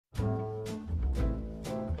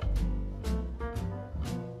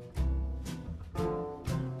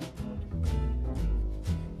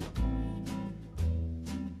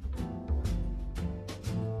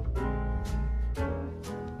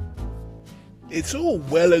It's all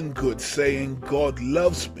well and good saying God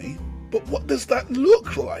loves me, but what does that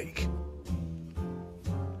look like?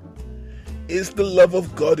 Is the love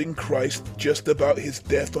of God in Christ just about his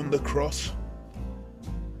death on the cross?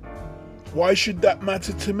 Why should that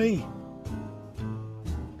matter to me?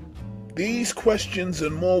 These questions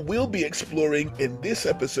and more we'll be exploring in this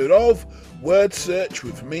episode of Wordsearch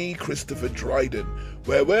with me, Christopher Dryden,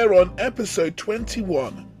 where we're on episode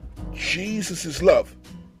 21, Jesus' Love.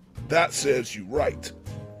 That serves you right.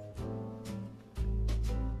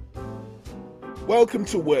 Welcome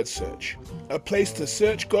to Wordsearch, a place to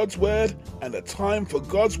search God's Word and a time for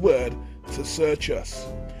God's Word to search us.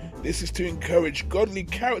 This is to encourage godly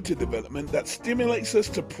character development that stimulates us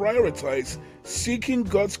to prioritize seeking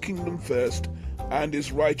God's kingdom first and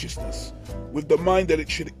his righteousness, with the mind that it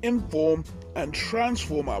should inform and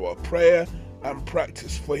transform our prayer and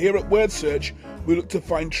practice. For here at Wordsearch, we look to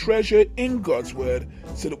find treasure in God's Word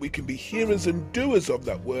so that we can be hearers and doers of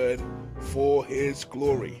that Word for his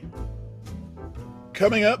glory.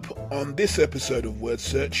 Coming up on this episode of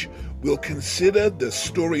Wordsearch, we'll consider the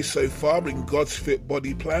story so far in God's fit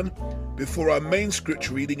body plan before our main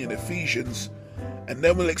scripture reading in Ephesians, and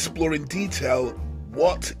then we'll explore in detail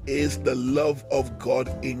what is the love of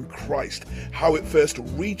God in Christ, how it first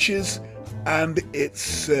reaches and it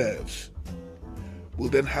serves. We'll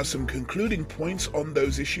then have some concluding points on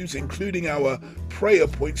those issues, including our prayer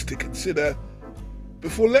points to consider,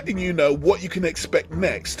 before letting you know what you can expect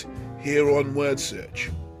next here on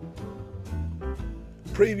Wordsearch.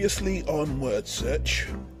 Previously on Wordsearch,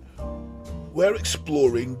 we're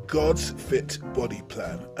exploring God's fit body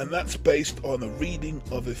plan, and that's based on a reading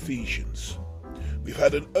of Ephesians. We've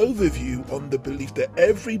had an overview on the belief that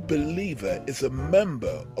every believer is a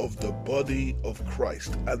member of the body of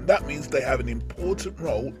Christ, and that means they have an important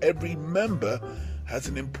role. Every member has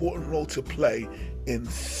an important role to play in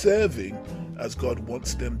serving as God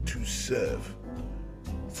wants them to serve.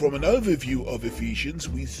 From an overview of Ephesians,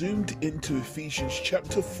 we zoomed into Ephesians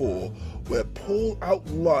chapter 4, where Paul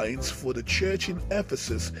outlines for the church in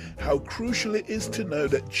Ephesus how crucial it is to know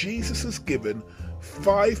that Jesus has given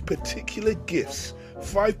 5 particular gifts,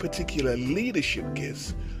 5 particular leadership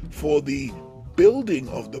gifts for the building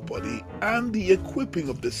of the body and the equipping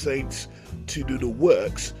of the saints to do the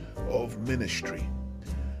works of ministry.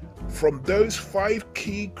 From those 5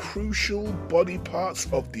 key crucial body parts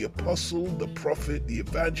of the apostle, the prophet, the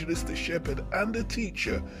evangelist, the shepherd, and the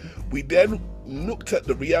teacher, we then looked at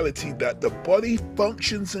the reality that the body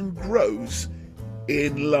functions and grows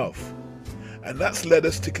in love. And that's led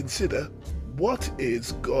us to consider, what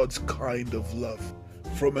is God's kind of love?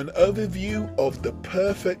 From an overview of the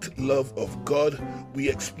perfect love of God, we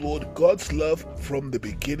explored God's love from the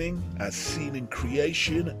beginning as seen in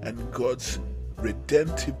creation and God's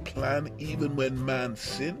redemptive plan even when man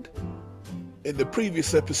sinned. In the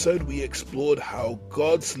previous episode, we explored how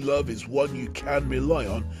God's love is one you can rely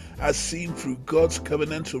on, as seen through God's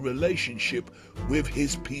covenantal relationship with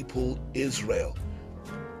his people Israel.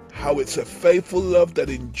 How it's a faithful love that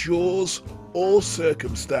endures all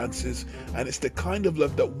circumstances, and it's the kind of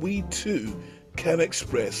love that we too can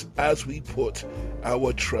express as we put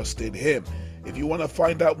our trust in him. If you want to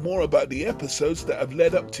find out more about the episodes that have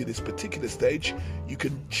led up to this particular stage, you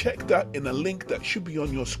can check that in a link that should be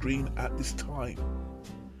on your screen at this time.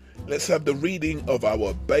 Let's have the reading of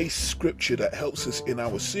our base scripture that helps us in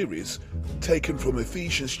our series, taken from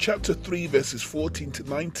Ephesians chapter 3 verses 14 to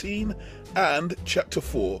 19 and chapter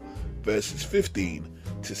 4 verses 15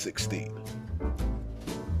 to 16.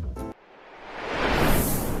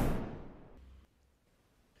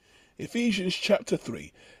 Ephesians chapter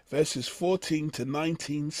 3 verses 14 to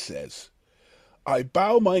 19 says, I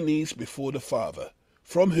bow my knees before the Father,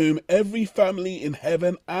 from whom every family in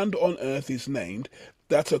heaven and on earth is named,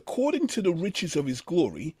 that according to the riches of his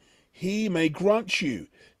glory, he may grant you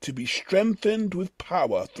to be strengthened with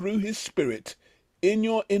power through his Spirit in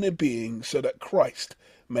your inner being, so that Christ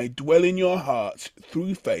may dwell in your hearts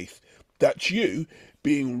through faith, that you,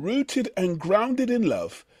 being rooted and grounded in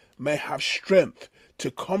love, may have strength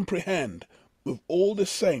to comprehend with all the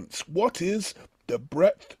saints what is the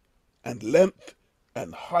breadth and length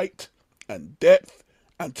and height and depth,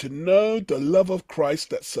 and to know the love of Christ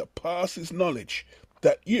that surpasses knowledge,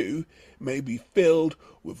 that you may be filled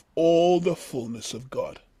with all the fullness of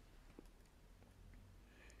God.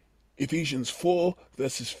 Ephesians 4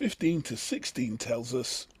 verses 15 to 16 tells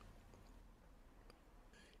us,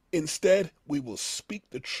 instead, we will speak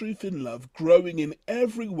the truth in love, growing in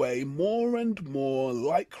every way more and more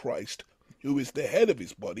like Christ, who is the head of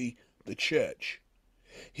his body, the church.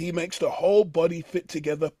 He makes the whole body fit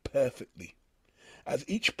together perfectly. As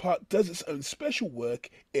each part does its own special work,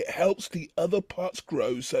 it helps the other parts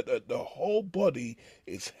grow so that the whole body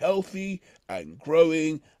is healthy and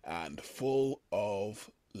growing and full of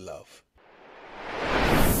love.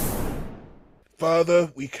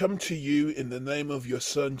 Father, we come to you in the name of your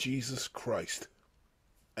Son, Jesus Christ.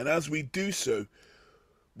 And as we do so,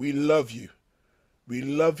 we love you. We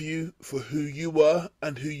love you for who you are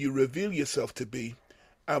and who you reveal yourself to be.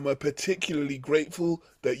 And we're particularly grateful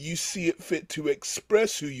that you see it fit to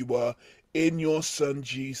express who you are in your Son,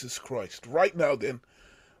 Jesus Christ. Right now then,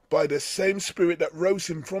 by the same Spirit that rose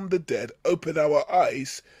him from the dead, open our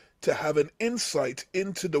eyes to have an insight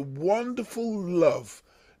into the wonderful love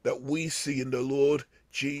that we see in the Lord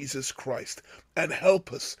Jesus Christ, and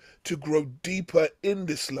help us to grow deeper in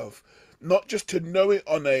this love, not just to know it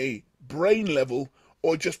on a brain level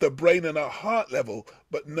or just a brain and a heart level,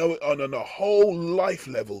 but know it on a whole life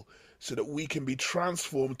level, so that we can be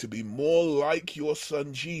transformed to be more like your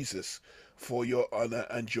Son Jesus for your honor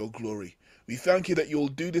and your glory. We thank you that you'll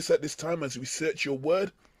do this at this time as we search your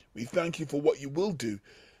word. We thank you for what you will do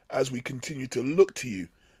as we continue to look to you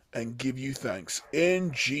and give you thanks.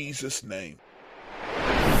 In Jesus' name.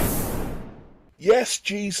 Yes,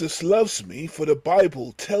 Jesus loves me, for the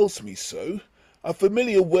Bible tells me so, are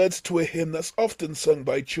familiar words to a hymn that's often sung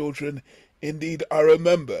by children. Indeed, I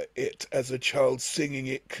remember it as a child singing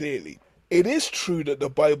it clearly. It is true that the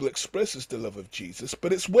Bible expresses the love of Jesus,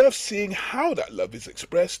 but it's worth seeing how that love is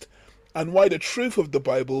expressed and why the truth of the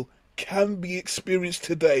Bible can be experienced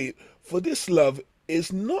today, for this love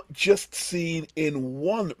is not just seen in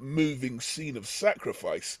one moving scene of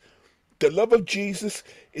sacrifice. The love of Jesus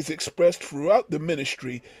is expressed throughout the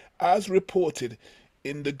ministry as reported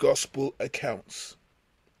in the gospel accounts.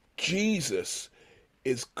 Jesus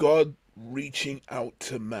is God reaching out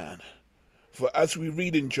to man. For as we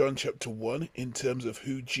read in John chapter 1, in terms of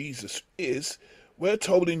who Jesus is, we're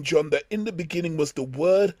told in John that in the beginning was the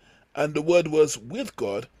Word, and the Word was with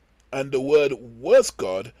God, and the Word was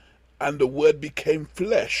God, and the Word became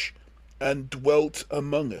flesh and dwelt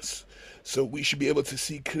among us. So we should be able to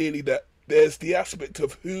see clearly that there's the aspect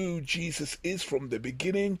of who Jesus is from the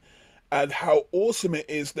beginning, and how awesome it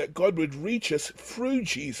is that God would reach us through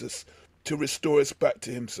Jesus to restore us back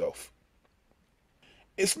to himself.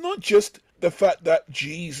 It's not just the fact that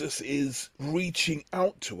Jesus is reaching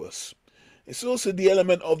out to us. It's also the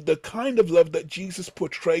element of the kind of love that Jesus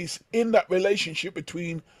portrays in that relationship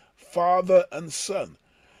between Father and Son.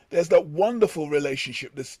 There's that wonderful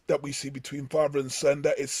relationship that we see between Father and Son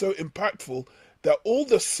that is so impactful that all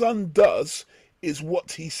the Son does is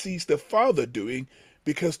what he sees the Father doing,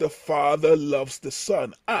 because the Father loves the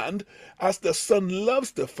Son. And as the Son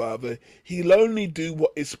loves the Father, he'll only do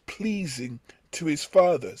what is pleasing to his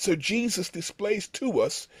Father. So Jesus displays to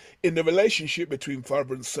us in the relationship between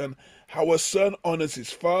Father and Son how a son honors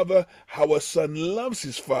his Father, how a son loves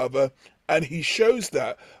his Father, and he shows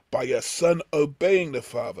that by a son obeying the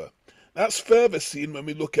Father. That's further seen when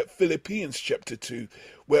we look at Philippians chapter 2,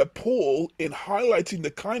 where Paul, in highlighting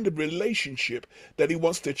the kind of relationship that he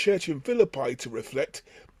wants the church in Philippi to reflect,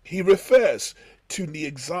 he refers to the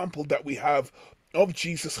example that we have of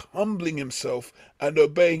Jesus humbling himself and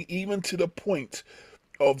obeying even to the point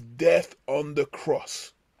of death on the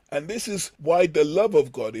cross. And this is why the love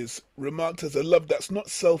of God is remarked as a love that's not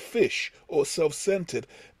selfish or self-centered,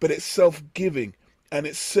 but it's self-giving, and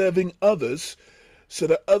it's serving others so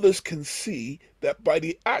that others can see that by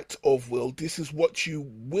the act of will, this is what you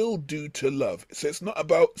will do to love. So it's not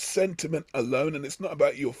about sentiment alone, and it's not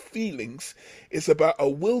about your feelings. It's about a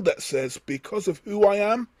will that says, because of who I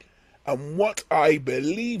am and what I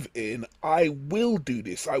believe in, I will do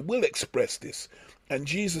this. I will express this. And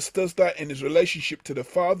Jesus does that in his relationship to the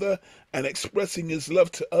Father and expressing his love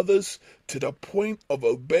to others to the point of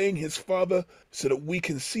obeying his Father, so that we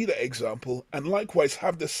can see that example and likewise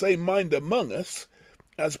have the same mind among us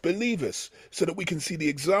as believers, so that we can see the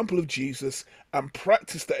example of Jesus and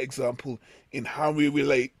practice that example in how we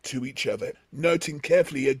relate to each other. Noting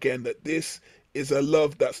carefully again that this is a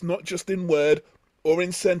love that's not just in word or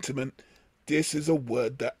in sentiment. This is a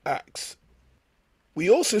word that acts. We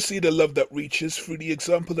also see the love that reaches through the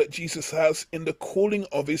example that Jesus has in the calling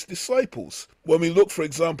of his disciples. When we look, for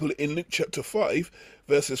example, in Luke chapter 5,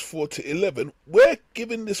 verses 4 to 11, we're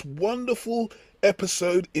given this wonderful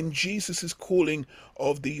episode in Jesus' calling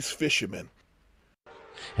of these fishermen.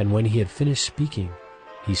 And when he had finished speaking,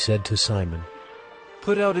 he said to Simon,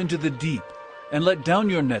 "Put out into the deep, and let down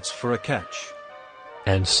your nets for a catch."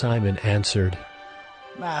 And Simon answered,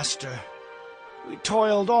 "Master, we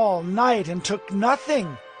toiled all night and took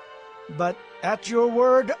nothing, but at your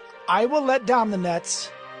word I will let down the nets."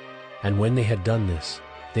 And when they had done this,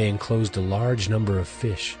 they enclosed a large number of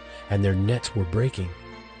fish, and their nets were breaking.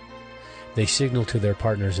 They signaled to their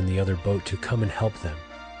partners in the other boat to come and help them,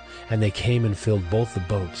 and they came and filled both the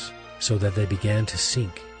boats, so that they began to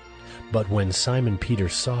sink. But when Simon Peter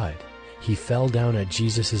saw it, he fell down at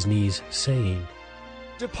Jesus' knees, saying,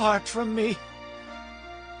 "Depart from me,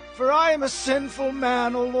 for I am a sinful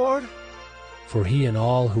man, O Lord." For he and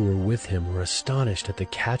all who were with him were astonished at the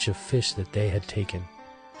catch of fish that they had taken.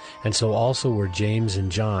 And so also were James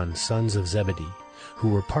and John, sons of Zebedee, who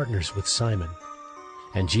were partners with Simon.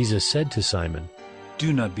 And Jesus said to Simon,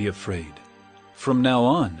 Do not be afraid. From now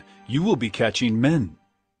on, you will be catching men.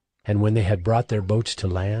 And when they had brought their boats to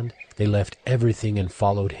land, they left everything and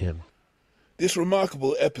followed him. This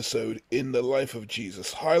remarkable episode in the life of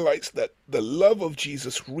Jesus highlights that the love of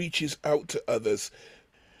Jesus reaches out to others.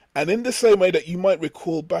 And in the same way that you might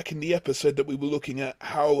recall back in the episode that we were looking at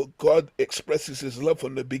how God expresses his love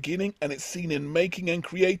from the beginning, and it's seen in making and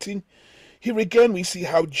creating, here again we see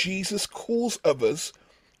how Jesus calls others,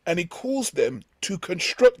 and he calls them to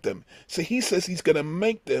construct them. So he says he's going to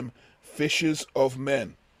make them fishers of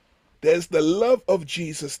men. There's the love of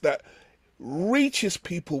Jesus that reaches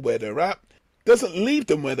people where they're at, doesn't leave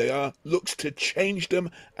them where they are, looks to change them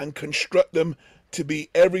and construct them to be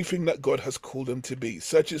everything that God has called them to be.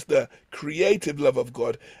 Such is the creative love of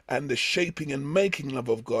God and the shaping and making love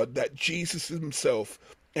of God that Jesus himself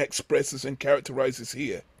expresses and characterizes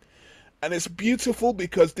here. And it's beautiful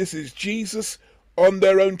because this is Jesus on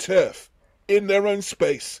their own turf, in their own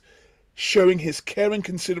space, showing his care and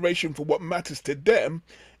consideration for what matters to them,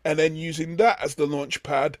 and then using that as the launch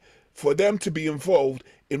pad for them to be involved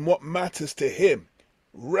in what matters to him,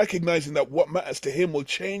 recognizing that what matters to him will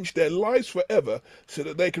change their lives forever, so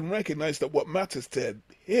that they can recognize that what matters to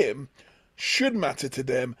him should matter to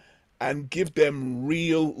them and give them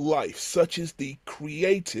real life. Such is the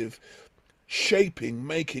creative, shaping,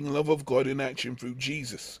 making love of God in action through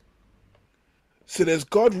Jesus. So there's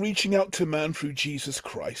God reaching out to man through Jesus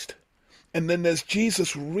Christ, and then there's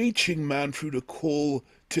Jesus reaching man through the call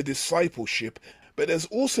to discipleship. But there's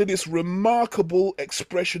also this remarkable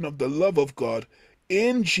expression of the love of God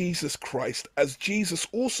in Jesus Christ as Jesus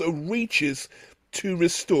also reaches to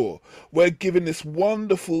restore. We're given this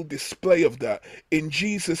wonderful display of that in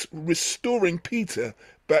Jesus restoring Peter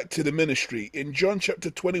back to the ministry in John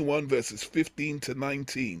chapter 21 verses 15 to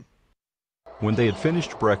 19. When they had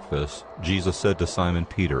finished breakfast, Jesus said to Simon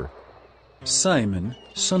Peter, Simon,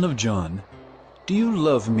 son of John, do you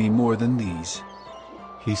love me more than these?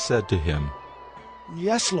 He said to him,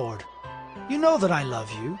 "Yes, Lord. You know that I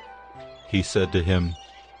love you." He said to him,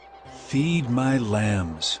 Feed my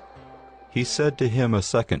lambs. He said to him a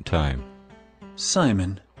second time,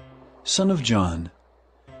 Simon, son of John,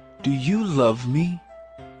 do you love me?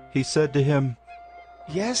 He said to him,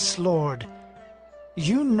 "Yes, Lord.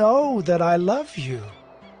 You know that I love you."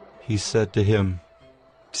 He said to him,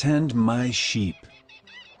 Tend my sheep.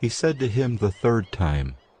 He said to him the third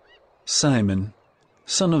time, Simon,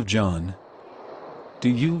 son of John, do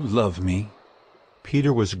you love me?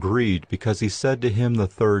 Peter was grieved because he said to him the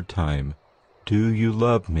third time, Do you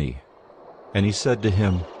love me? And he said to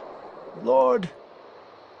him, "Lord,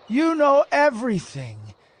 you know everything.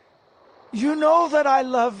 You know that I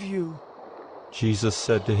love you." Jesus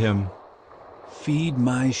said to him, Feed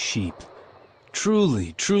my sheep.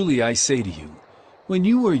 Truly, truly, I say to you, when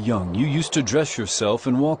you were young, you used to dress yourself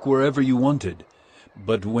and walk wherever you wanted.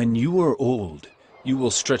 But when you are old, you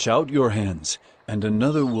will stretch out your hands, and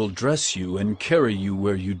another will dress you and carry you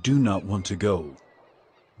where you do not want to go.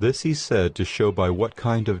 This he said to show by what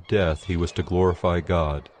kind of death he was to glorify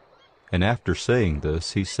God. And after saying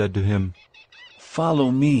this, he said to him, Follow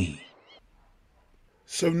me.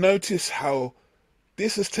 So notice how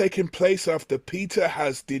this has taken place after Peter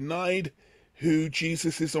has denied who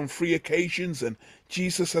Jesus is on 3 occasions, and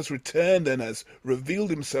Jesus has returned and has revealed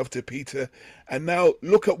himself to Peter. And now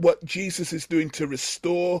look at what Jesus is doing to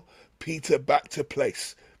restore Peter back to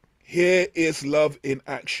place. Here is love in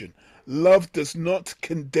action. Love does not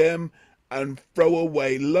condemn and throw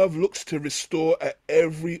away. Love looks to restore at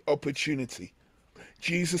every opportunity.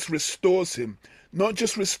 Jesus restores him, not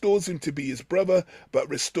just restores him to be his brother, but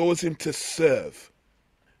restores him to serve.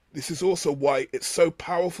 This is also why it's so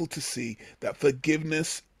powerful to see that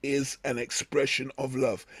forgiveness is an expression of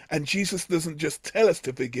love. And Jesus doesn't just tell us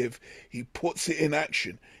to forgive, he puts it in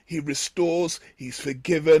action. He restores, he's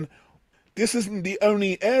forgiven. This isn't the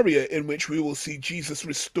only area in which we will see Jesus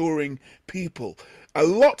restoring people. A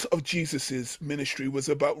lot of Jesus's ministry was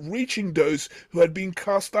about reaching those who had been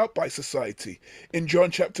cast out by society. In John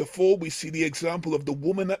chapter 4, we see the example of the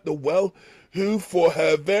woman at the well, who for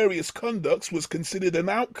her various conducts was considered an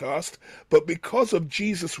outcast, but because of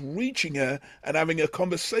Jesus reaching her and having a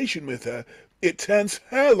conversation with her, it turns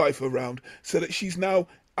her life around so that she's now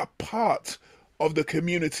a part of the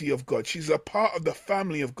community of God. She's a part of the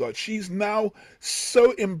family of God. She's now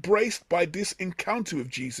so embraced by this encounter with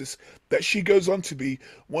Jesus that she goes on to be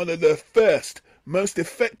one of the first, most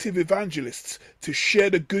effective evangelists to share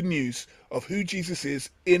the good news of who Jesus is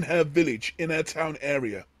in her village, in her town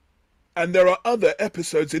area. And there are other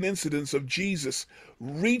episodes and incidents of Jesus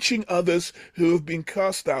reaching others who have been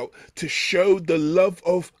cast out to show the love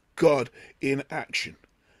of God in action.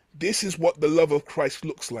 This is what the love of Christ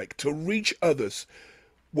looks like, to reach others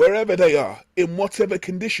wherever they are, in whatever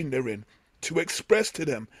condition they're in, to express to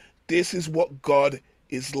them, this is what God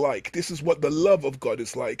is like. This is what the love of God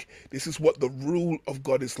is like. This is what the rule of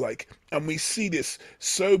God is like. And we see this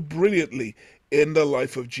so brilliantly in the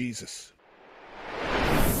life of Jesus.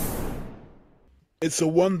 It's a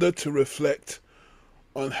wonder to reflect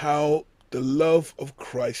on how the love of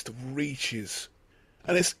Christ reaches.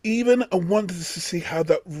 And it's even a wonder to see how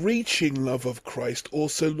that reaching love of Christ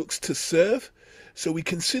also looks to serve. So we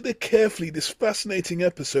consider carefully this fascinating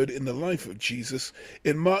episode in the life of Jesus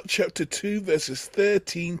in Mark chapter 2, verses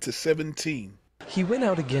 13 to 17. He went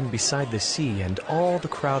out again beside the sea, and all the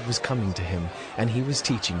crowd was coming to him, and he was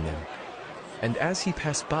teaching them. And as he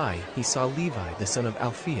passed by, he saw Levi, the son of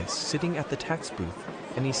Alphaeus, sitting at the tax booth,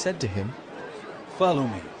 and he said to him, Follow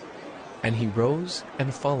me. And he rose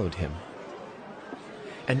and followed him.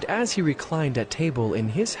 And as he reclined at table in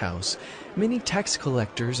his house, many tax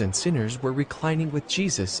collectors and sinners were reclining with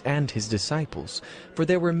Jesus and his disciples, for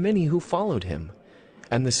there were many who followed him.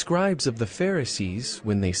 And the scribes of the Pharisees,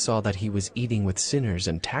 when they saw that he was eating with sinners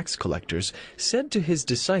and tax collectors, said to his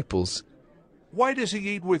disciples, Why does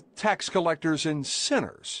he eat with tax collectors and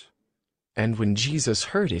sinners? And when Jesus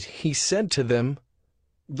heard it, he said to them,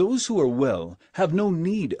 Those who are well have no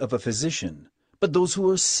need of a physician, but those who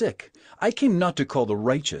are sick. I came not to call the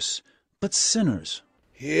righteous, but sinners.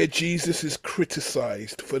 Here Jesus is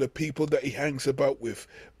criticized for the people that he hangs about with,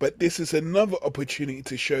 but this is another opportunity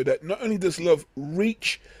to show that not only does love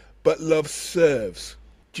reach, but love serves.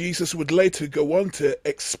 Jesus would later go on to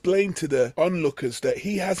explain to the onlookers that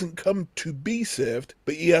he hasn't come to be served,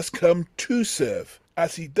 but he has come to serve.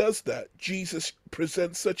 As he does that, Jesus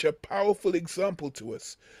presents such a powerful example to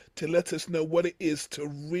us to let us know what it is to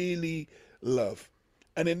really love.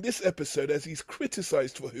 And in this episode, as he's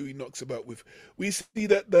criticized for who he knocks about with, we see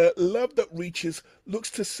that the love that reaches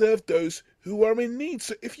looks to serve those who are in need.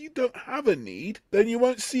 So if you don't have a need, then you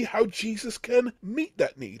won't see how Jesus can meet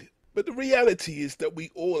that need. But the reality is that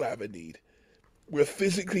we all have a need. We're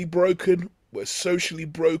physically broken, we're socially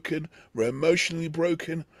broken, we're emotionally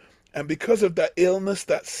broken. And because of that illness,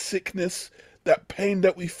 that sickness, that pain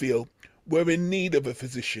that we feel, we're in need of a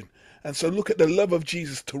physician. And so look at the love of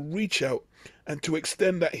Jesus to reach out and to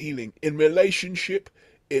extend that healing in relationship,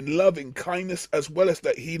 in love, in kindness, as well as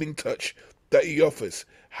that healing touch that he offers,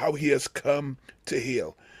 how he has come to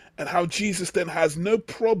heal. And how Jesus then has no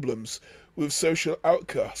problems with social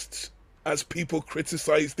outcasts, as people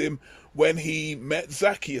criticized him when he met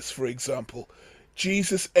Zacchaeus, for example.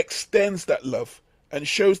 Jesus extends that love and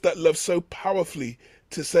shows that love so powerfully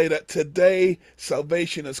to say that today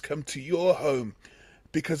salvation has come to your home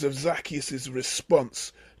because of Zacchaeus'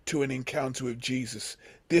 response to an encounter with Jesus.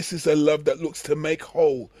 This is a love that looks to make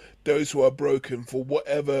whole those who are broken for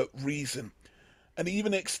whatever reason. And it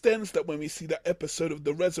even extends that when we see that episode of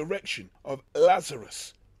the resurrection of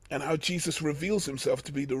Lazarus and how Jesus reveals himself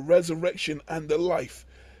to be the resurrection and the life.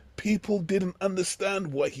 People didn't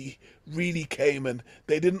understand why he really came, and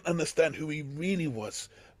they didn't understand who he really was.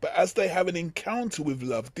 But as they have an encounter with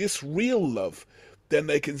love, this real love, then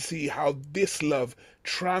they can see how this love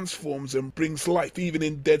transforms and brings life even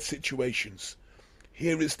in dead situations.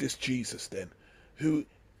 Here is this Jesus then, who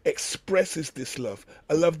expresses this love,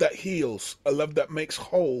 a love that heals, a love that makes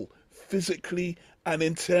whole physically and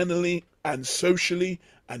internally and socially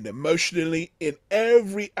and emotionally in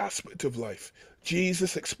every aspect of life.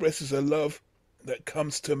 Jesus expresses a love that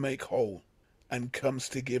comes to make whole and comes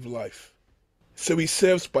to give life. So he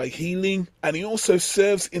serves by healing, and he also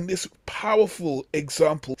serves in this powerful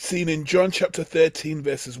example seen in John chapter 13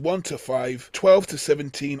 verses 1 to 5, 12 to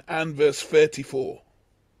 17 and verse 34.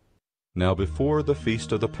 Now before the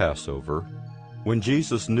feast of the Passover, when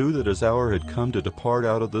Jesus knew that his hour had come to depart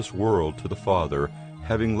out of this world to the Father,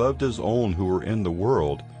 having loved his own who were in the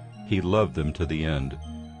world, he loved them to the end.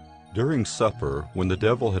 During supper, when the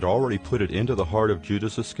devil had already put it into the heart of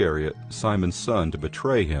Judas Iscariot, Simon's son, to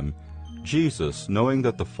betray him, Jesus, knowing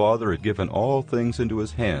that the Father had given all things into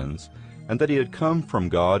his hands, and that he had come from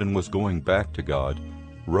God and was going back to God,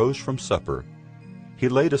 rose from supper. He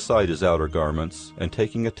laid aside his outer garments, and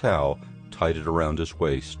taking a towel, tied it around his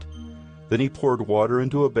waist. Then he poured water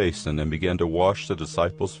into a basin and began to wash the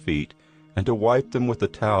disciples' feet, and to wipe them with the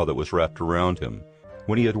towel that was wrapped around him.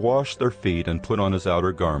 When he had washed their feet and put on his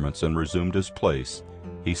outer garments and resumed his place,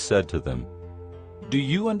 he said to them, Do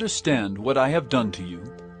you understand what I have done to you?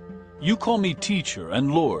 You call me teacher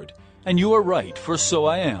and Lord, and you are right, for so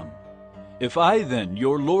I am. If I then,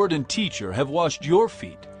 your Lord and teacher, have washed your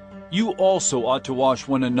feet, you also ought to wash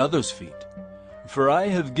one another's feet. For I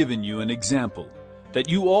have given you an example, that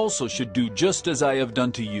you also should do just as I have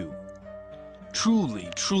done to you. Truly,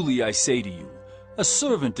 truly, I say to you, a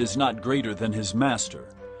servant is not greater than his master,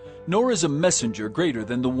 nor is a messenger greater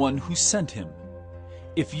than the one who sent him.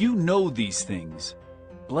 If you know these things,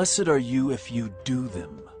 blessed are you if you do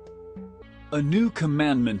them. A new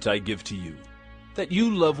commandment I give to you, that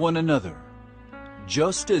you love one another.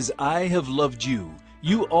 Just as I have loved you,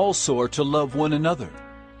 you also are to love one another.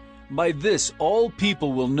 By this all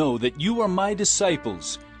people will know that you are my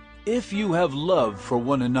disciples, if you have love for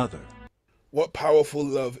one another. What powerful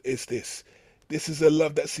love is this? This is a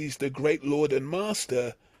love that sees the great Lord and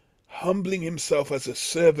Master humbling himself as a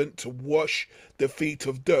servant to wash the feet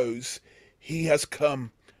of those he has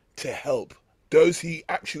come to help, those he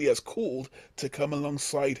actually has called to come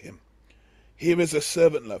alongside him. Here is a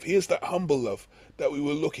servant love. Here's that humble love that we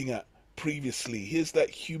were looking at previously. Here's that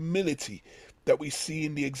humility that we see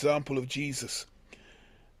in the example of Jesus.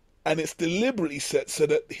 And it's deliberately set so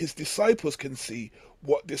that his disciples can see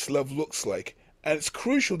what this love looks like. And it's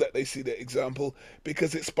crucial that they see that example,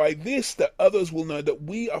 because it's by this that others will know that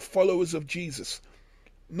we are followers of Jesus.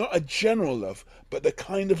 Not a general love, but the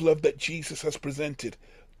kind of love that Jesus has presented.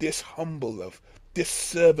 This humble love, this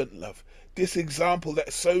servant love, this example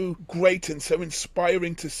that's so great and so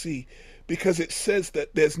inspiring to see, because it says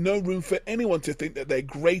that there's no room for anyone to think that they're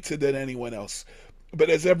greater than anyone else. But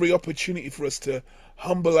there's every opportunity for us to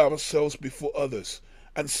humble ourselves before others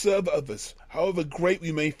and serve others. However great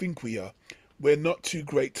we may think we are, we're not too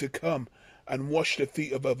great to come and wash the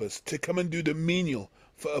feet of others, to come and do the menial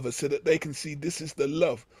for others so that they can see this is the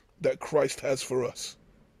love that Christ has for us.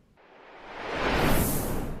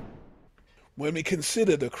 When we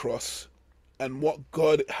consider the cross and what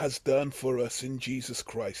God has done for us in Jesus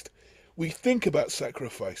Christ, we think about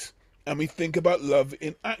sacrifice and we think about love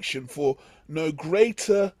in action. For no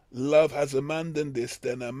greater love has a man than this,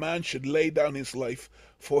 than a man should lay down his life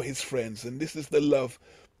for his friends. And this is the love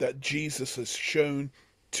that Jesus has shown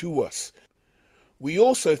to us. We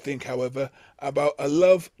also think, however, about a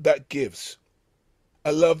love that gives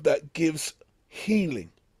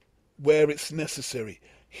healing where it's necessary,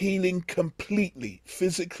 healing completely,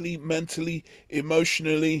 physically, mentally,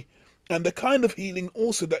 emotionally, and the kind of healing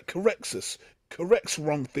also that corrects us, corrects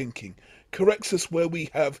wrong thinking, corrects us where we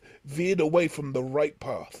have veered away from the right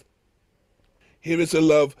path. Here is a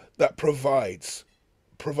love that provides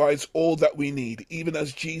all that we need, even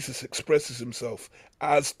as Jesus expresses himself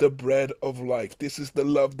as the bread of life. This is the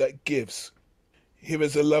love that gives. Here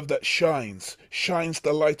is a love that shines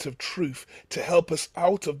the light of truth to help us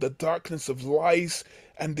out of the darkness of lies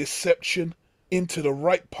and deception into the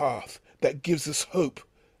right path that gives us hope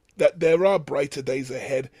that there are brighter days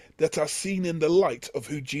ahead that are seen in the light of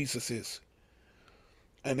who Jesus is.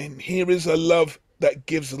 And here is a love that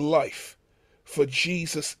gives life, for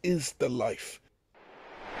Jesus is the life.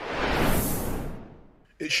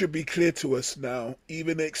 It should be clear to us now,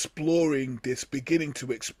 even exploring this, beginning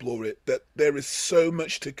to explore it, that there is so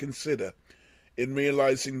much to consider in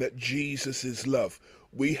realizing that Jesus is love.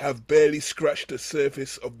 We have barely scratched the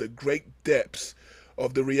surface of the great depths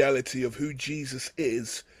of the reality of who Jesus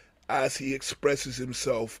is as he expresses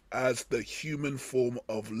himself as the human form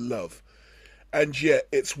of love. And yet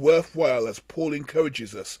it's worthwhile, as Paul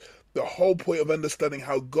encourages us, the whole point of understanding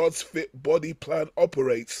how God's fit body plan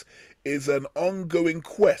operates is an ongoing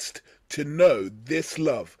quest to know this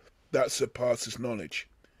love that surpasses knowledge.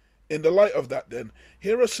 In the light of that, then,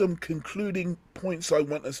 here are some concluding points I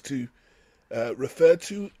want us to refer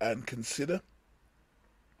to and consider.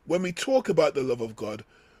 When we talk about the love of God,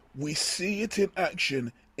 we see it in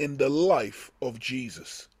action in the life of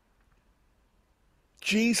Jesus.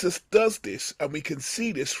 Jesus does this, and we can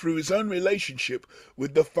see this through his own relationship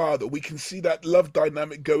with the Father. We can see that love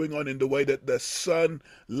dynamic going on in the way that the Son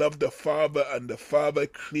loved the Father and the Father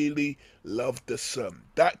clearly loved the Son.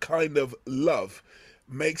 That kind of love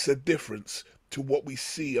makes a difference to what we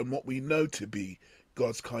see and what we know to be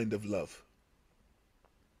God's kind of love.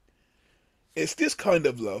 It's this kind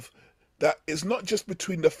of love that is not just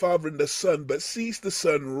between the Father and the Son, but sees the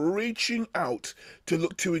Son reaching out to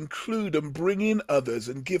look to include and bring in others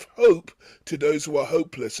and give hope to those who are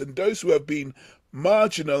hopeless and those who have been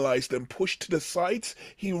marginalized and pushed to the sides.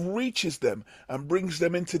 He reaches them and brings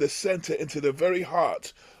them into the center, into the very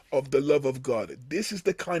heart of the love of God. This is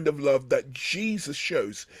the kind of love that Jesus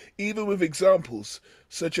shows, even with examples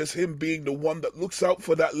such as him being the one that looks out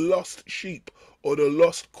for that lost sheep or the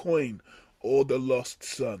lost coin or the lost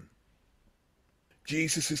son.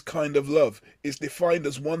 Jesus' kind of love is defined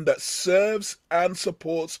as one that serves and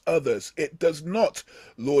supports others. It does not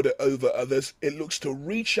lord it over others. It looks to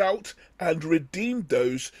reach out and redeem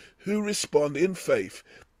those who respond in faith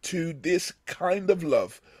to this kind of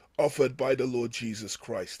love offered by the Lord Jesus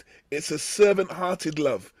Christ. It's a servant-hearted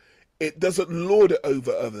love. It doesn't lord it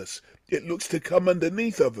over others. It looks to come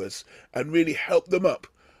underneath others and really help them up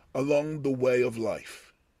along the way of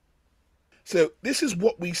life. So this is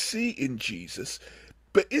what we see in Jesus,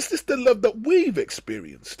 but is this the love that we've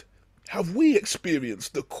experienced? Have we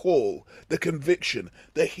experienced the call, the conviction,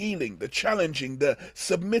 the healing, the challenging, the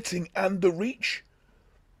submitting, and the reach?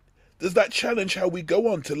 Does that challenge how we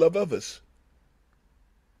go on to love others?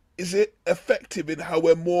 Is it effective in how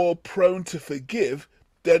we're more prone to forgive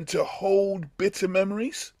than to hold bitter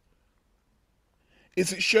memories?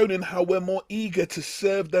 Is it shown in how we're more eager to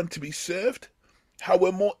serve than to be served? How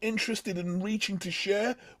we're more interested in reaching to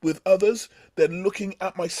share with others than looking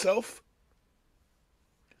at myself?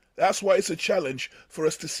 That's why it's a challenge for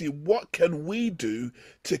us to see what can we do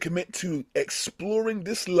to commit to exploring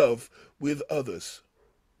this love with others.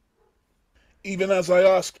 Even as I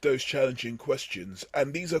ask those challenging questions,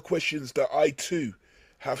 and these are questions that I too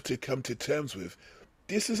have to come to terms with,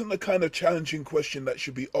 this isn't the kind of challenging question that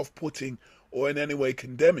should be off-putting or in any way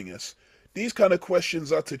condemning us. These kind of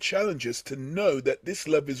questions are to challenge us to know that this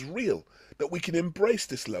love is real, that we can embrace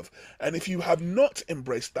this love. And if you have not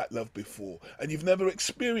embraced that love before and you've never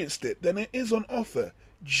experienced it, then it is on offer.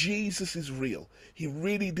 Jesus is real. He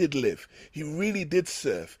really did live. He really did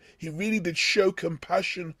serve. He really did show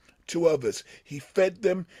compassion to others. He fed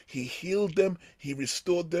them. He healed them. He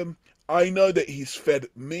restored them. I know that he's fed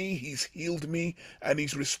me, he's healed me, and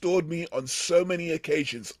he's restored me on so many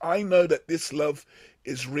occasions. I know that this love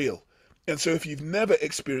is real. And so if you've never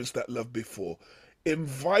experienced that love before,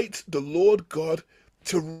 invite the Lord God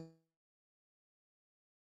to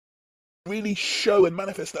really show and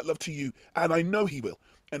manifest that love to you. And I know he will.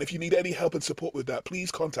 And if you need any help and support with that,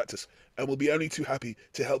 please contact us and we'll be only too happy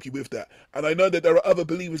to help you with that. And I know that there are other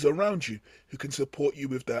believers around you who can support you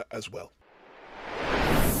with that as well.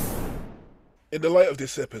 In the light of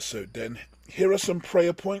this episode then, here are some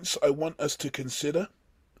prayer points I want us to consider.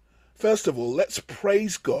 First of all, let's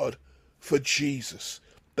praise God for Jesus,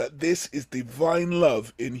 that this is divine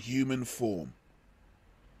love in human form.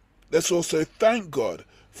 Let's also thank God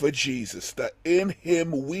for Jesus, that in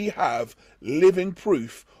him we have living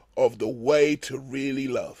proof of the way to really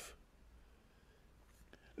love.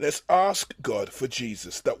 Let's ask God for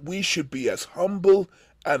Jesus, that we should be as humble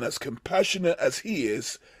and as compassionate as he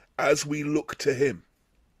is as we look to him.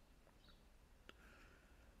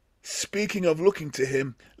 Speaking of looking to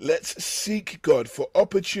him, let's seek God for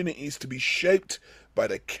opportunities to be shaped by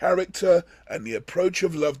the character and the approach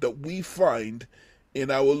of love that we find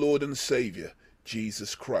in our Lord and Savior,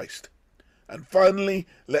 Jesus Christ. And finally,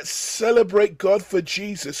 let's celebrate God for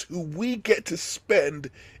Jesus, who we get to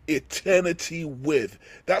spend eternity with.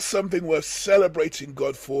 That's something worth celebrating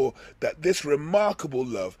God for, that this remarkable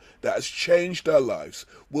love that has changed our lives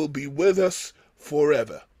will be with us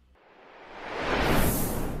forever.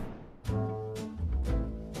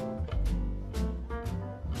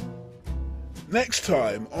 Next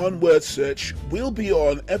time on Wordsearch, we'll be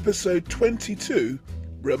on episode 22,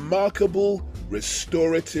 Remarkable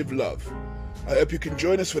Restorative Love. I hope you can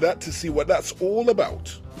join us for that to see what that's all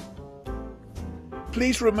about.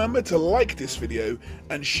 Please remember to like this video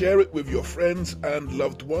and share it with your friends and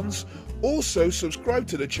loved ones. Also subscribe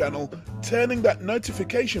to the channel, turning that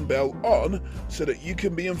notification bell on so that you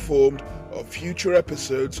can be informed of future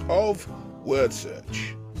episodes of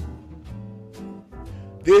Wordsearch.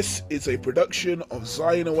 This is a production of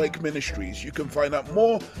Zion Awake Ministries. You can find out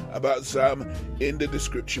more about ZAM in the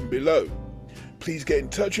description below. Please get in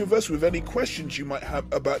touch with us with any questions you might have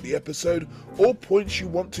about the episode or points you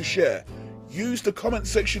want to share. Use the comment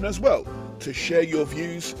section as well to share your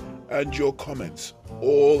views and your comments.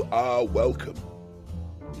 All are welcome.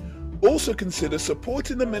 Also consider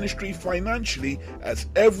supporting the ministry financially, as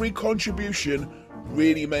every contribution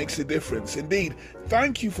really makes a difference. Indeed,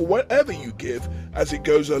 thank you for whatever you give, as it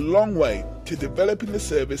goes a long way to developing the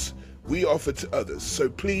service we offer to others. So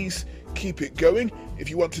please keep it going. If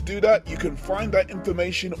you want to do that, you can find that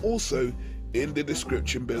information also in the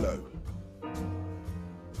description below.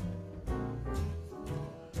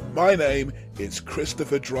 My name is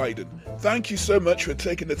Christopher Dryden. Thank you so much for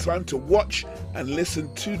taking the time to watch and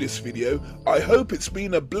listen to this video. I hope it's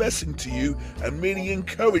been a blessing to you and really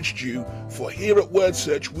encouraged you, for here at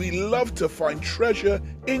Wordsearch we love to find treasure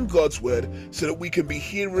in God's Word so that we can be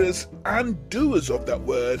hearers and doers of that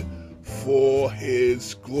Word for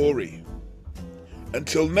His glory.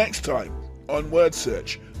 Until next time on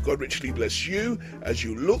Wordsearch, God richly bless you as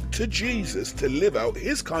you look to Jesus to live out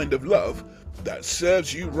His kind of love that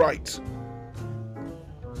serves you right.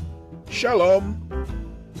 Shalom.